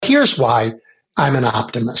here's why I'm an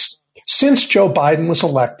optimist. Since Joe Biden was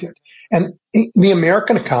elected and the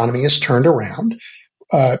American economy has turned around,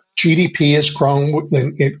 GDP has grown.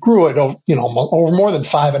 It grew at over more than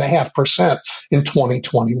 5.5% in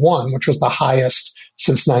 2021, which was the highest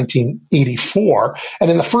since 1984.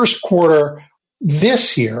 And in the first quarter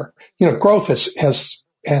this year, growth has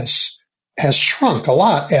shrunk a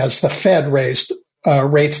lot as the Fed raised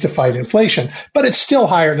rates to fight inflation, but it's still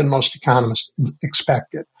higher than most economists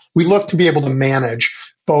expected. We look to be able to manage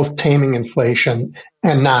both taming inflation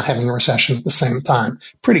and not having a recession at the same time.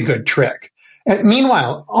 Pretty good trick. And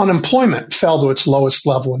meanwhile, unemployment fell to its lowest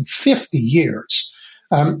level in 50 years.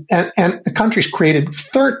 And the country's created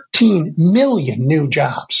 13 million new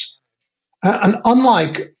jobs. And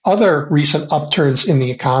unlike other recent upturns in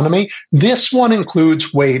the economy, this one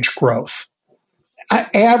includes wage growth.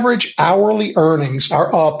 Average hourly earnings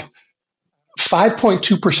are up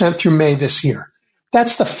 5.2% through May this year.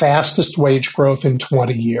 That's the fastest wage growth in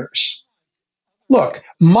 20 years. Look,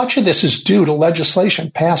 much of this is due to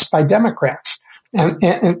legislation passed by Democrats and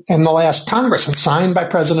the last Congress and signed by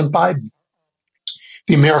President Biden.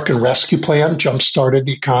 The American Rescue Plan jump-started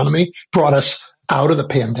the economy, brought us out of the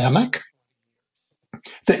pandemic.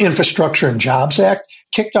 The Infrastructure and Jobs Act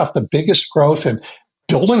kicked off the biggest growth in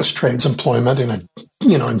buildings trades employment in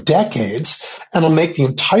decades, and will make the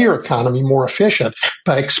entire economy more efficient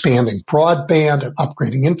by expanding broadband and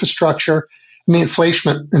upgrading infrastructure. And the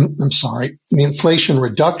Inflation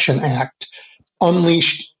Reduction Act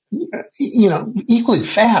unleashed, equally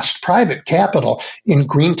fast private capital in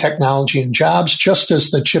green technology and jobs, just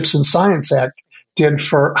as the Chips and Science Act did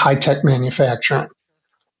for high-tech manufacturing.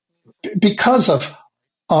 Because of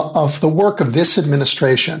the work of this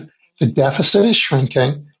administration, the deficit is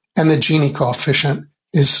shrinking and the Gini coefficient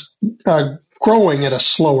is growing at a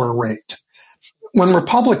slower rate. When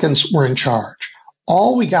Republicans were in charge,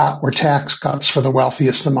 all we got were tax cuts for the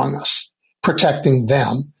wealthiest among us, protecting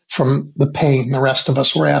them from the pain the rest of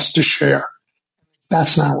us were asked to share.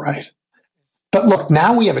 That's not right. But look,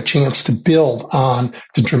 now we have a chance to build on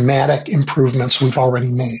the dramatic improvements we've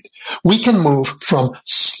already made. We can move from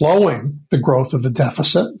slowing the growth of the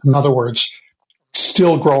deficit, in other words,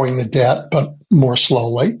 still growing the debt, but more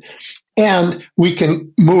slowly. And we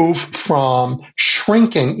can move from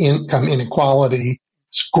shrinking income inequality's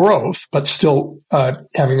growth, but still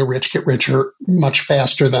having the rich get richer much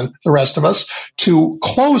faster than the rest of us, to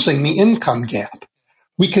closing the income gap.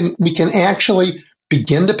 We can actually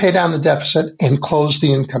begin to pay down the deficit and close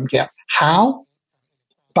the income gap. How?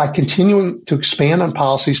 By continuing to expand on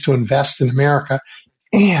policies to invest in America.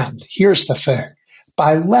 And here's the thing.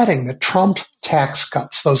 By letting the Trump tax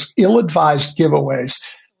cuts, those ill-advised giveaways,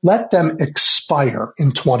 let them expire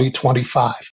in 2025.